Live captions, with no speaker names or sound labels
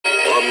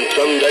On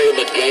Sunday,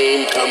 the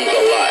game comes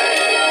alive.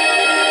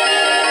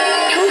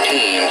 Two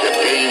teams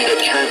have gained a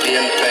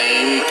champion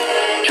fame.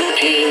 Two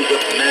teams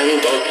of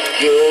men both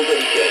skilled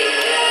and game.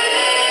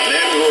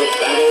 Men who have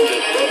battled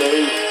as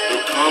brothers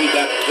through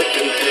combat thick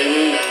and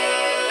thin,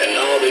 and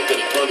now they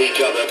confront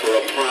each other for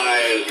a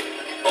prize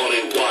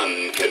only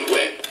one can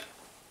win.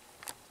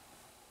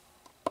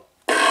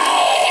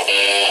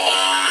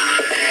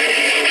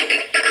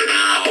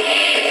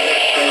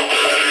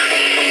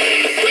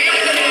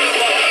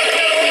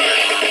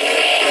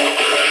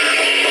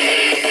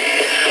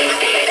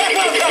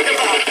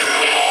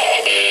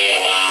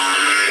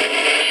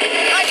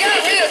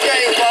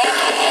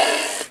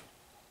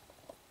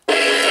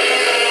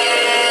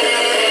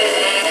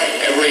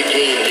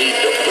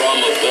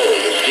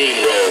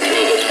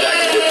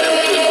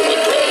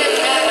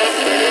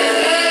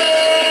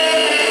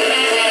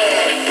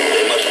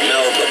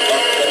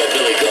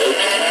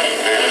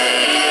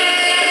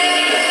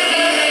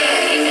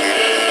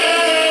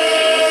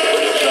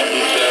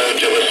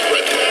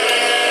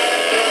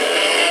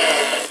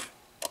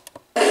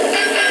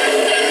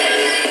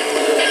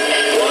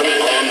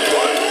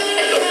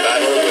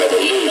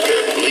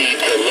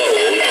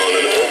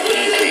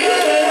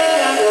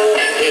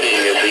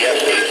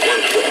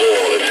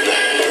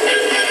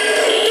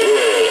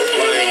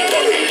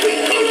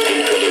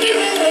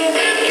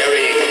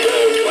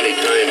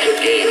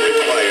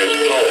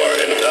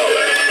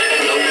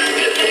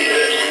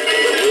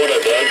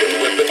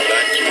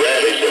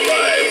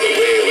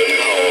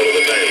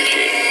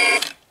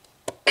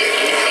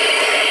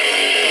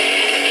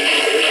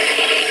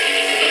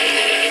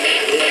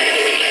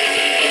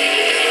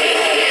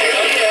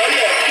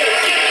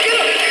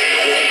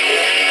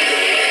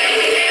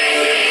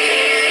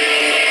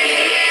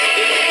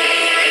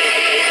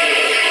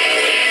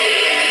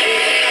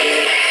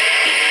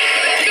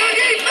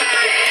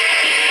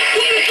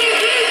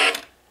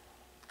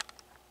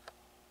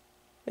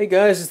 Hey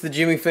guys, it's the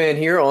Gemmy Fan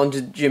here on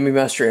to Gemmy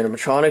Master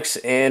Animatronics,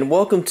 and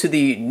welcome to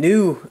the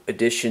new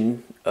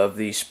edition of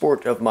the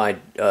sport of my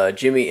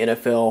Gemmy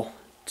NFL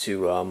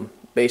to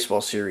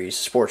baseball series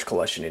sports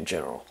collection in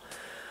general.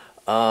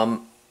 I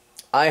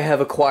have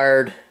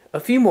acquired a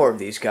few more of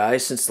these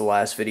guys since the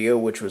last video,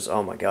 which was,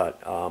 oh my god,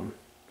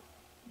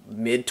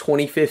 mid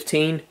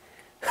 2015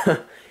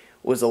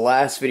 was the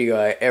last video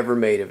I ever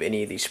made of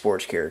any of these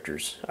sports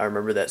characters. I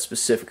remember that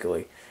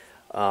specifically.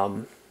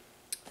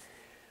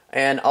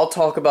 And I'll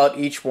talk about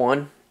each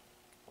one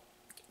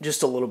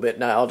just a little bit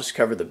now. I'll just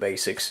cover the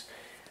basics.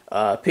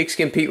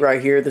 Pigskin Pete right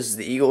here. This is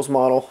the Eagles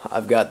model.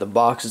 I've got the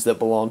boxes that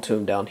belong to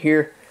him down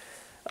here.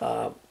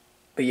 But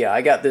yeah,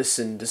 I got this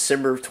in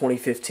December of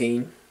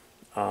 2015.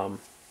 I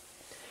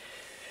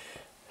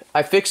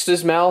fixed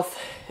his mouth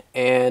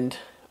and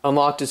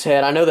unlocked his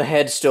head. I know the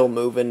head's still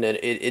moving and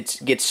it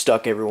gets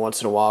stuck every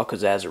once in a while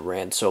because as it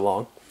ran so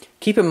long.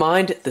 Keep in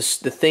mind,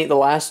 the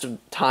last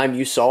time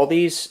you saw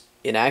these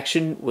in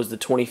action was the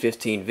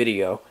 2015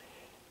 video.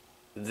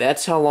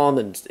 That's how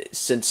long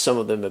since some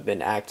of them have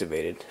been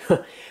activated.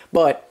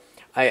 But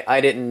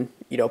I didn't,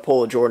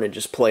 pull a Jordan and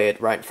just play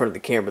it right in front of the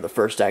camera the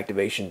first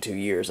activation in 2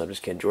 years. I'm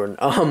just kidding, Jordan.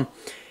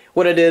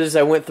 What I did is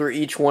I went through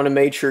each one and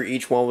made sure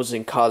each one was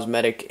in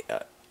cosmetically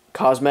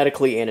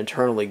and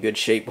internally good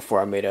shape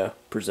before I made a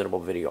presentable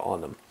video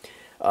on them.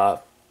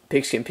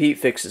 Pigskin Pete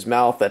fixed his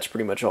mouth. That's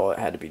pretty much all that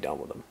had to be done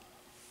with them.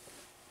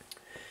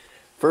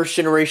 First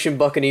generation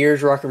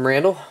Buccaneers Rockin'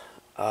 Randall.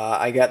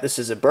 I got this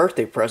as a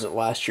birthday present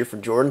last year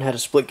from Jordan. Had a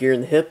split gear in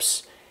the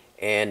hips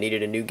and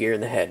needed a new gear in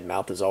the head.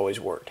 Mouth has always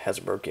worked.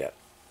 Hasn't broke yet.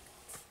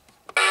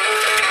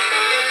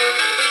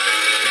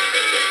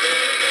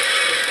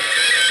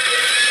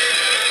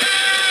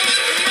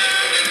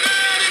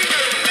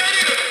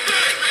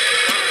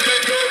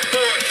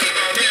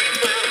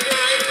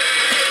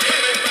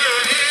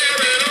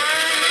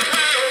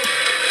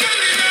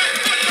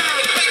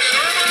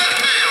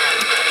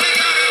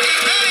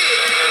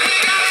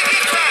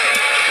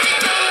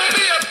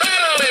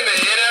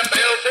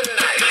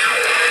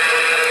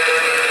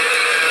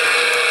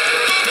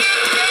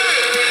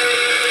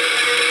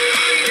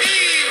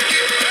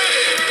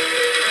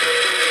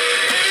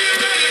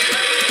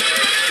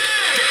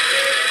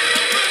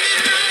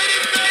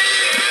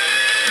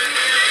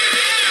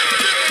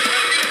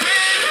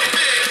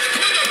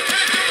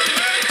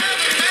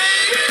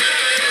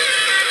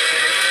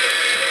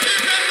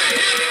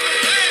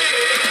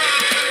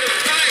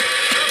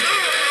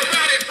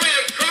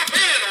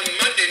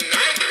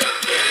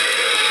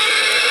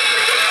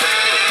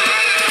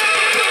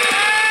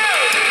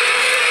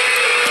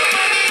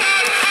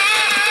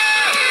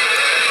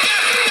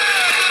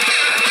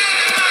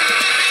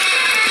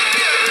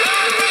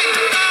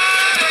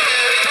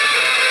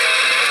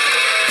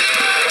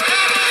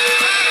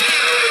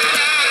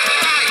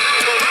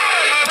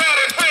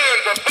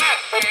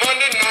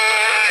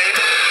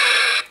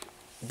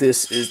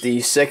 This is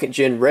the second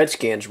gen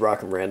Redskins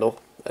Rockin'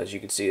 Randall. As you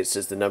can see, it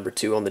says the number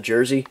 2 on the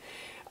jersey.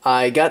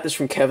 I got this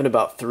from Kevin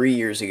about 3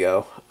 years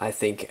ago, I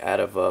think,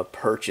 out of a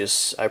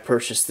purchase. I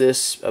purchased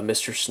this, a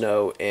Mr.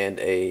 Snow, and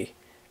a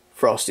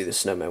Frosty the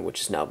Snowman,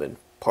 which has now been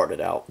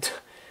parted out.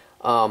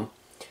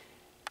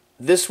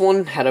 This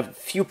one had a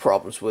few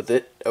problems with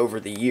it over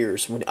the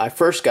years. When I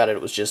first got it,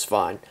 it was just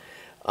fine.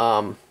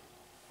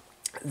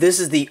 This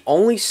is the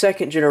only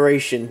second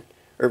generation,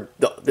 or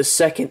the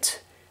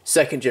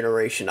second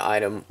generation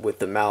item with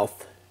the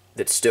mouth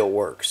that still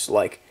works.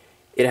 Like,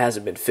 it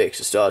hasn't been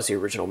fixed. It still has the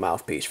original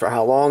mouthpiece. For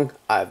how long?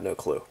 I have no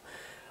clue.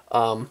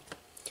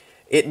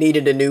 It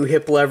needed a new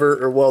hip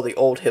lever, or well, the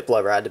old hip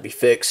lever had to be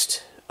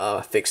fixed.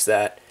 Fixed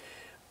that.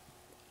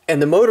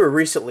 And the motor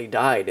recently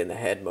died in the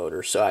head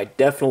motor, so I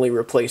definitely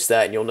replaced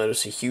that, and you'll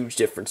notice a huge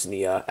difference in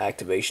the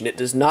activation. It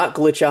does not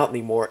glitch out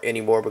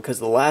anymore because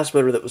the last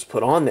motor that was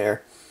put on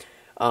there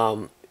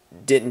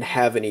didn't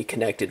have any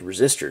connected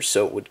resistors,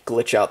 so it would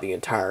glitch out the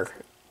entire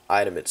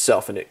item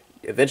itself, and it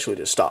eventually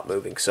just stopped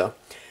moving. So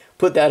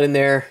put that in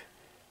there,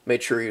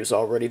 made sure he was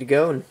all ready to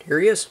go, and here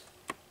he is.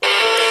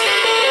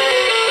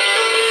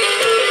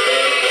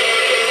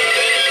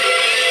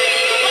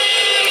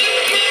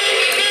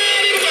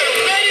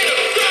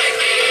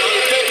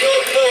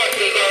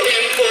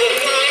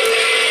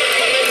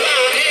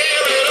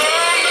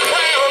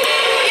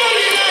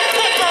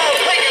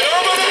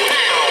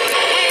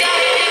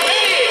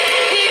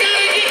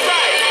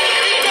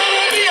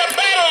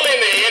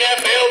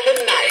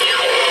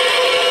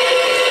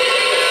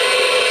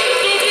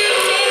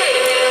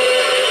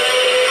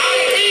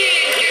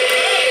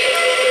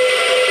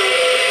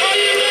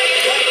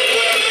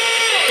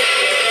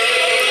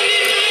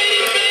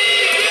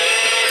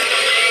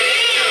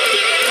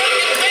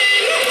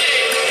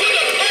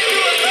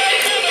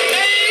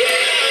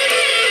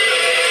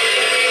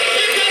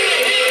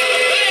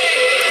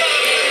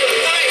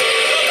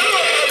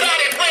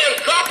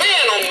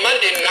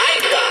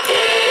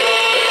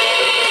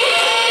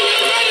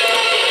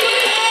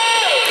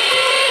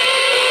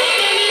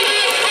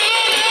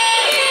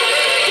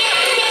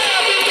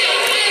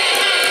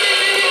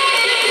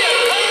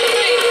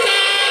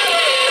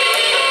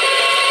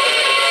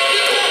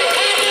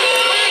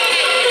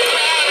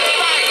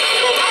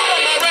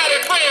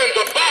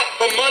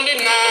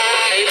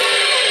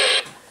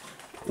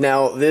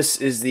 Now, this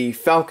is the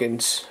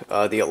Falcons,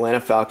 the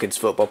Atlanta Falcons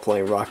football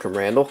playing Rockin'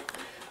 Randall.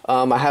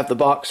 I have the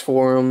box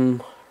for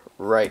him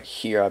right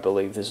here, I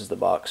believe. This is the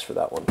box for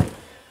that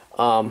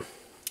one.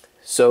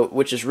 So,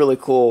 which is really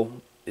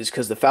cool, is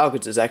because the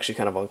Falcons is actually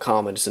kind of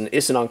uncommon.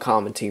 It's an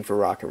uncommon team for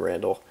Rockin'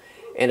 Randall.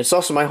 And it's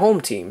also my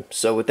home team.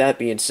 So, with that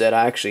being said,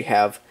 I actually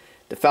have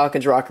the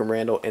Falcons, Rockin'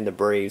 Randall, and the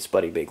Braves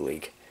Buddy Big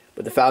League.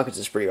 But the Falcons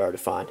is pretty hard to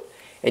find.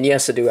 And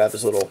yes, I do have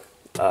this little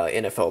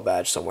NFL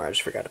badge somewhere. I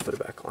just forgot to put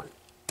it back on.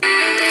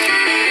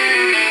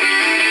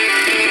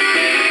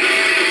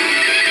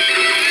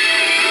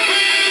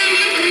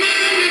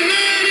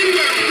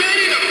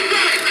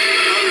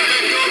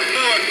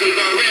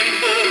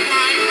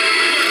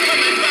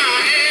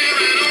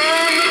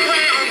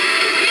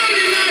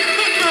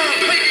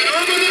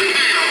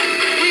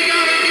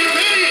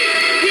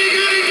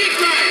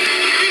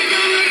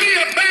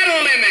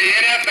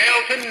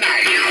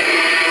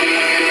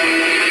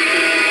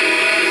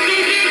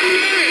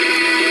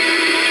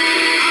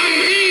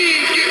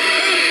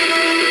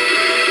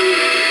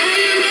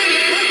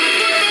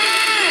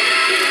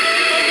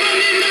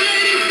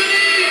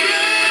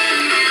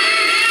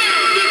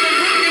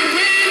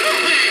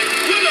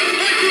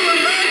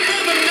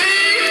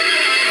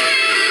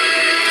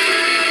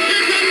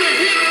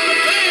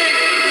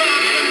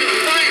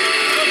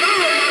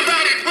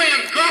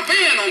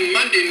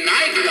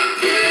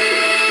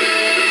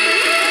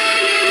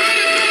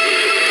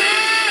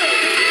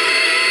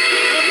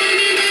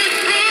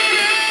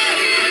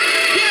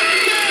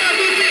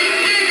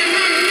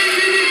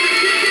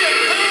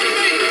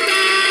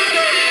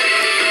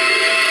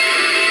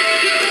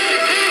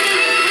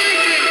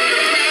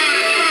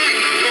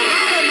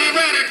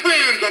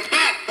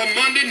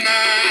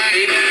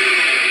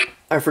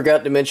 I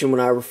forgot to mention when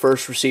I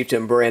first received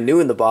him brand new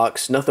in the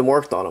box, nothing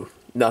worked on him.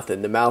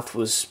 Nothing. The mouth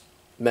was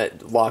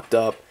locked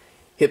up,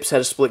 hips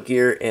had a split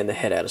gear, and the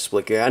head had a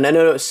split gear. And I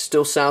know it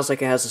still sounds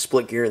like it has a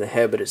split gear in the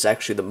head, but it's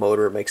actually the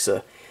motor. It makes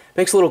a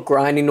little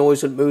grinding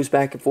noise when it moves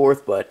back and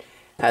forth, but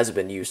hasn't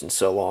been used in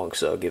so long,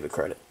 so I'll give it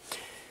credit.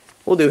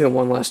 We'll do him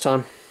one last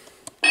time.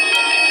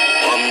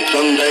 On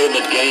Sunday,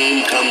 the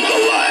game comes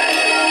alive.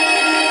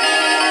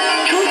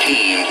 Two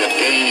teams have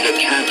gained a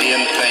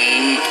champion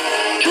fame.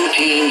 Two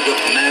teams of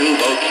men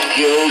both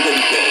skilled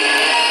and game.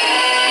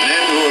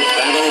 Men who have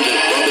battled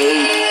as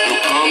brothers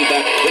through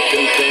combat thick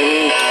and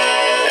thin,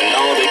 and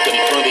now they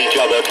confront each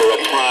other for a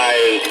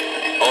prize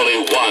only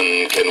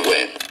one can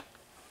win.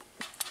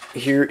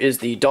 Here is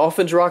the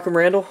Dolphins Rockin'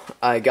 Randall.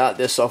 I got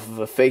this off of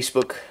a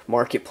Facebook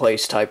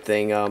marketplace type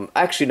thing.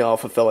 Actually, no,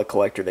 off a fellow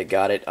collector that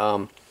got it.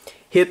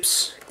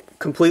 Hips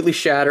completely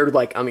shattered,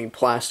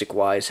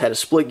 plastic-wise. Had a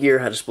split gear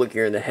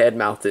in the head,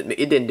 mouth. It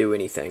didn't do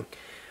anything.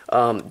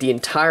 The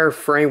entire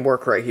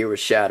framework right here was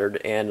shattered,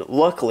 and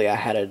luckily I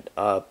had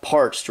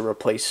parts to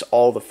replace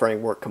all the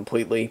framework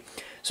completely,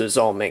 so it's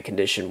all in mint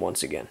condition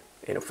once again,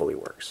 and it fully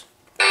works.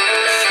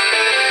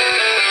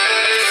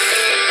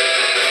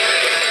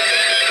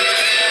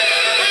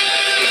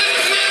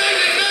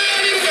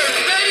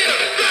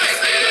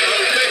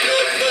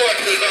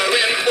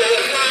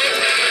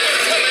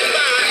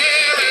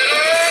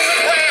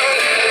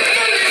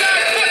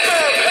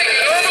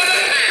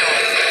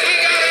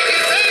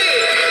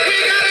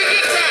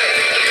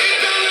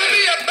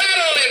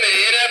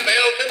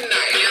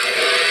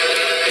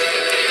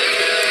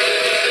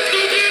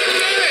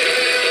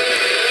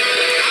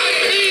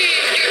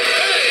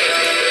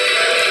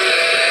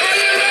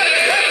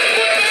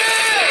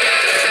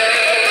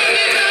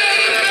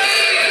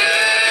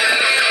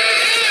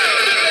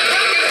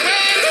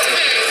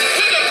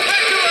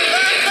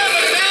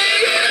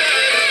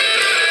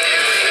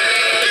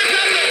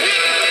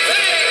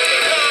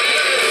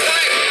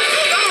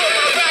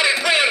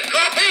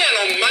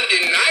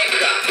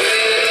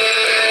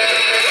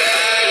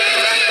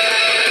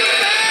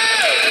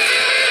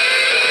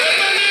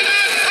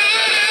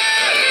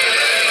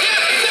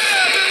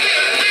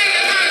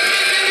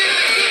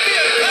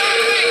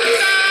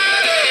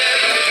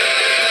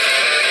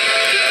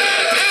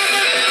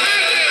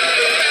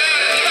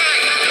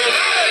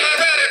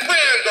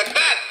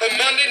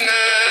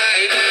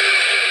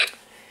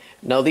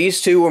 Now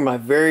these two were my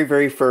very,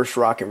 very first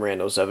Rockin'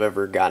 Randalls I've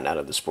ever gotten out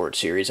of the sports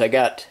series. I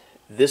got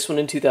this one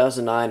in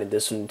 2009 and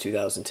this one in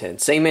 2010.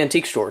 Same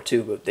antique store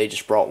too, but they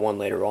just brought one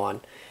later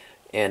on.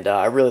 And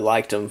I really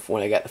liked them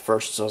when I got the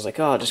first one, so I was like,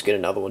 oh, I'll just get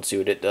another one, see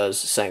what it does.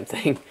 Same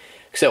thing,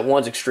 except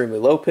one's extremely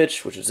low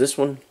pitched, which is this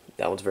one.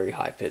 That one's very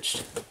high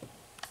pitched.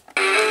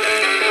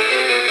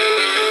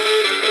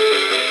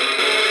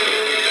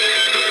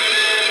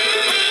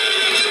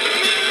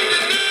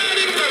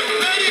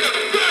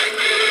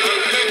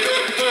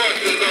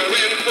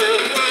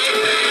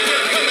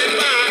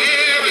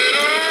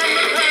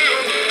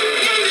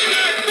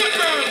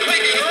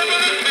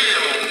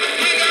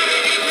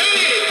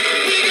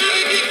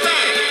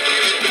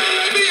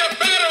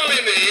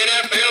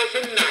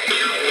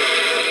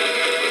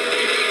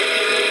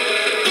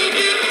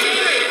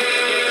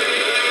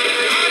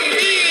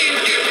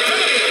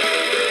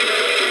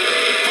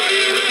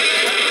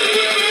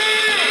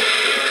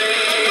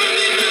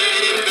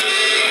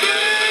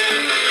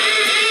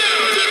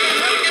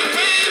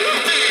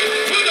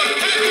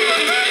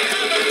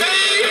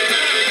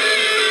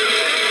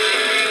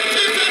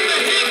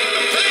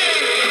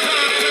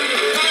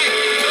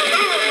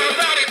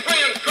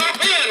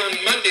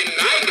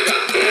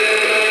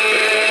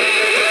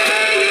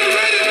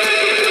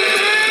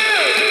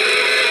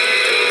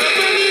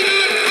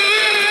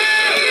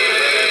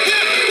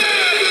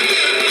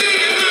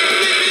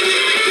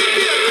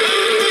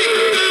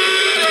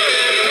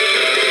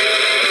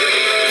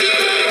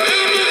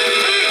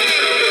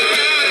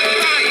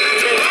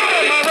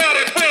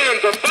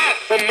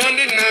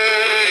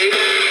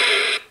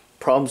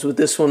 Problems with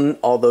this one,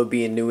 although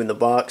being new in the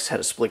box, had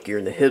a split gear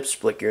in the hips,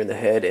 split gear in the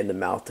head, and the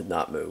mouth did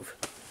not move.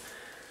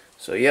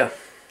 So yeah.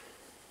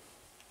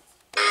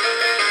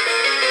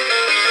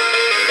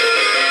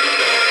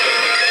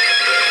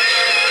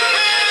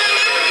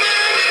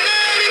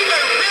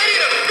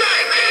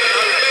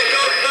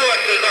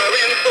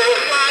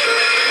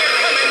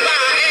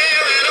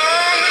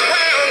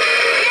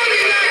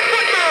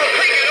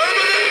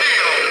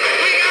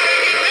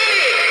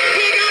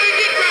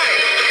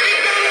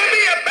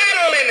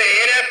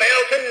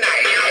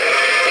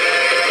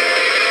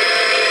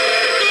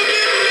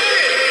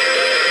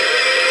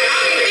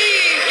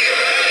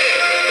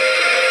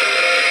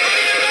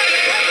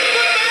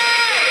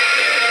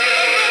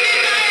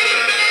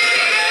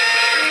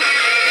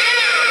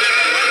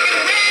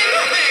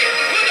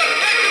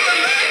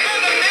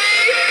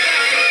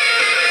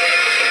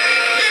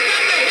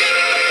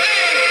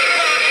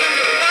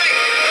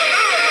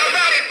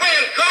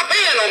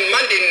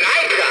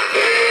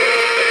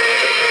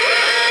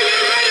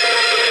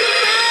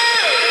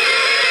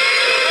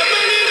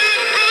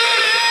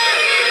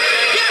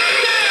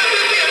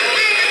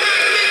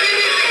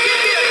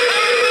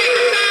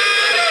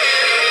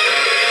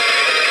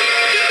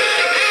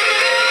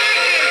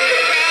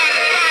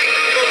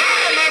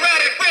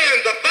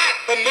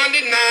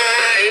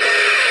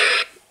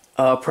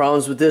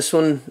 Problems with this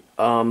one,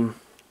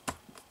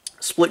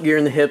 split gear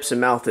in the hips and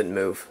mouth didn't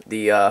move.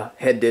 The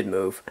head did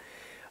move.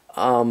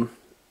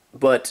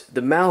 But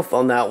the mouth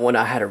on that one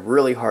I had a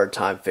really hard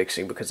time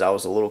fixing because I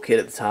was a little kid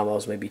at the time. I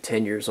was maybe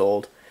 10 years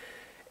old.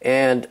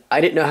 And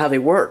I didn't know how they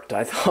worked.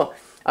 I thought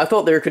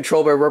they were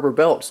controlled by rubber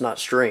belts, not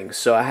strings.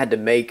 So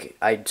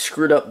I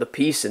screwed up the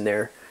piece in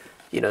there,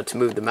 you know, to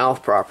move the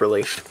mouth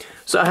properly.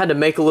 So I had to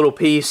make a little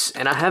piece,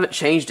 and I haven't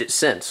changed it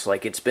since.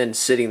 Like, it's been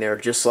sitting there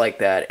just like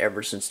that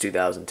ever since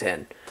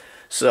 2010.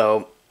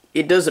 So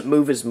it doesn't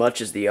move as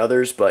much as the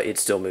others, but it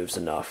still moves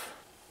enough.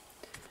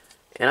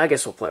 And I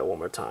guess we'll play it one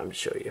more time to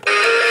show you.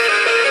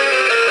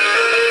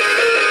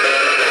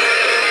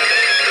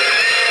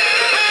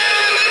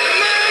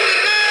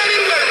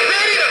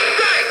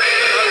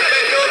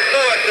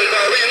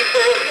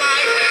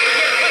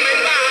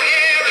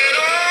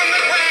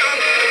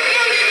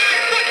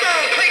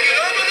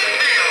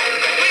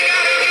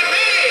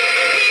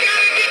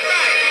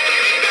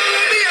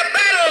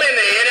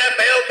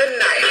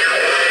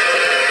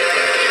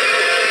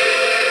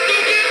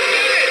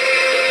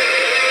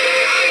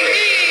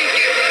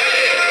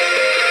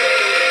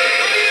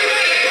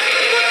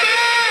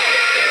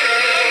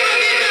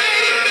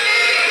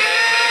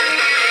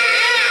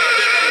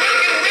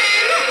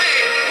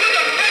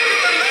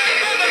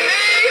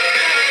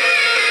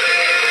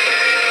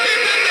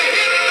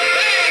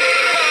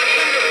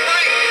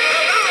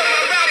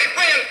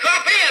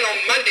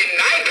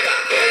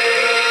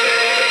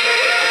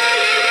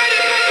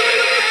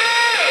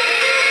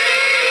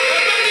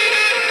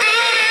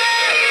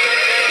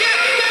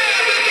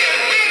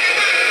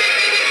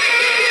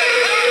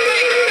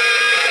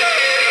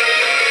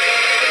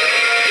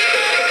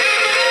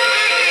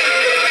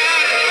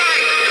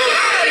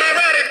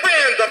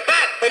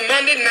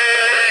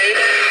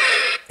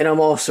 And I'm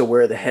also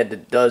aware the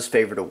head does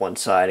favor to one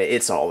side.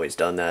 It's always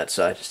done that,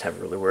 so I just haven't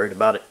really worried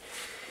about it.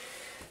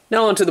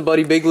 Now on to the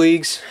Buddy Big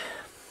Leagues.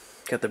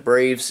 Got the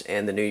Braves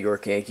and the New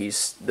York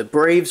Yankees. The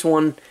Braves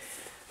one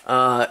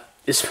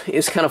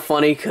is kind of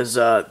funny because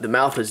the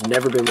mouth has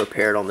never been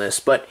repaired on this,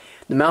 but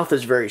the mouth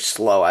is very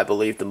slow. I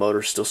believe the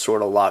motor's still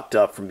sort of locked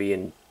up from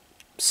being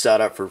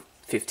set up for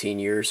 15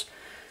 years.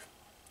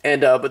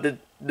 And but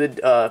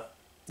the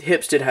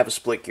hips did have a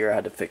split gear. I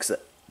had to fix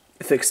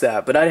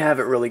that. But I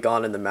haven't really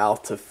gone in the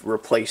mouth to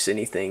replace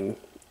anything,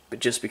 but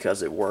just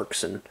because it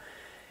works, and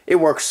it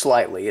works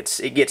slightly.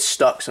 It gets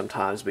stuck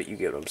sometimes, but you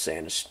get what I'm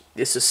saying.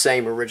 It's the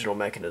same original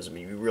mechanism.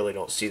 You really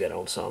don't see that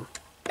on some.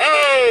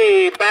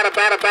 Hey, bada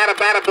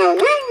boo,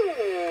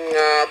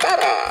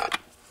 bada.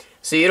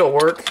 See, it'll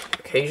work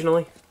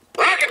occasionally.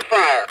 Rockin'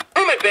 fire,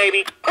 it,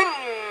 baby,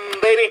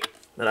 baby.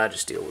 Then I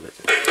just deal with it.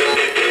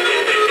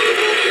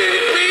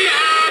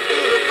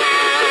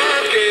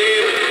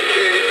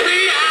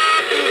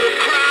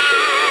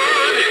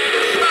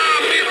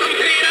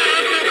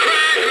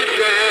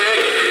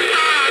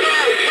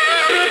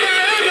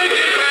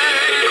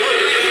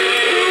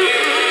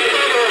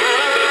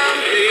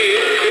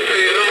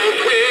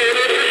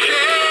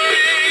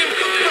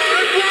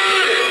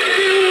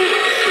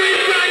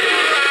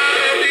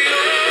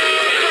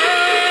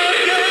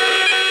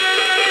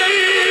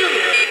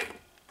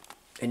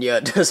 And yeah,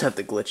 it does have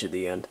the glitch at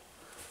the end.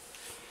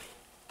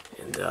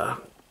 And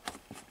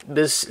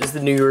this is the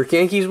New York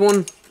Yankees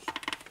one.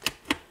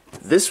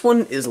 This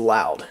one is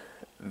loud,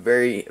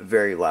 very,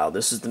 very loud.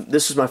 This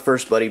is my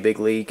first Buddy Big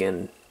League,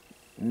 and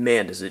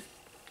man, does it!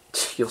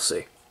 You'll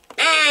see.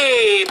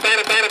 Hey,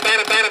 bada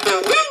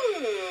boo,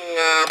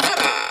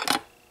 bada.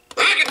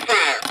 Rockin'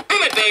 fire,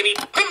 it, baby,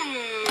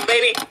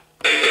 baby.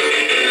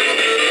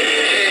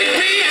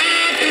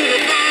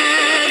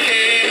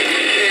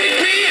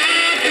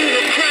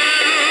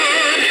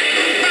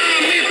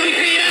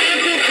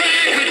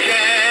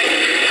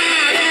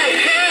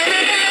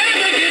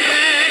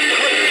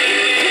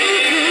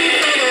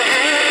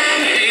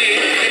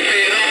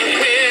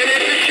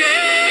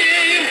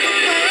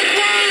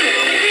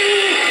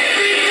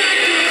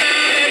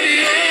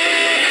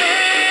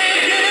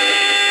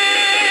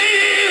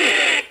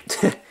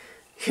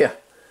 Yeah.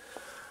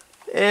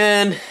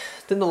 And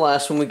then the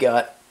last one we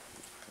got,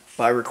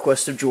 by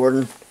request of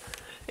Jordan,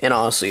 and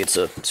honestly it's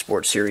a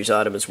Sports Series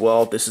item as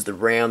well. This is the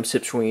Rams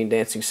Hip Swinging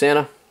Dancing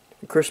Santa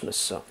for Christmas,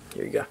 so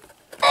here you go.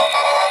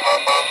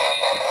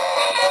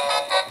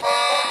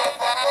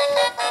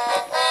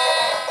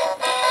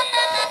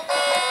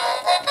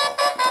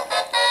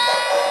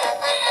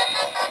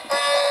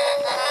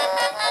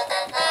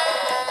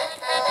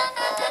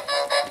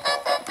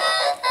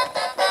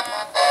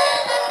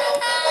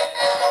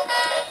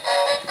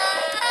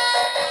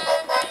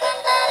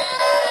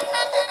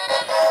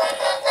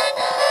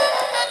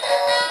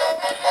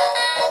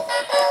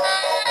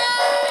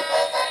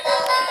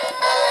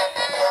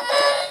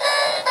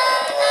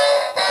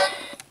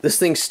 This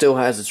thing still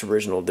has its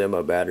original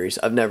demo batteries.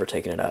 I've never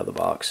taken it out of the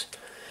box.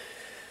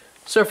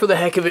 So for the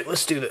heck of it,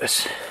 let's do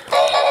this.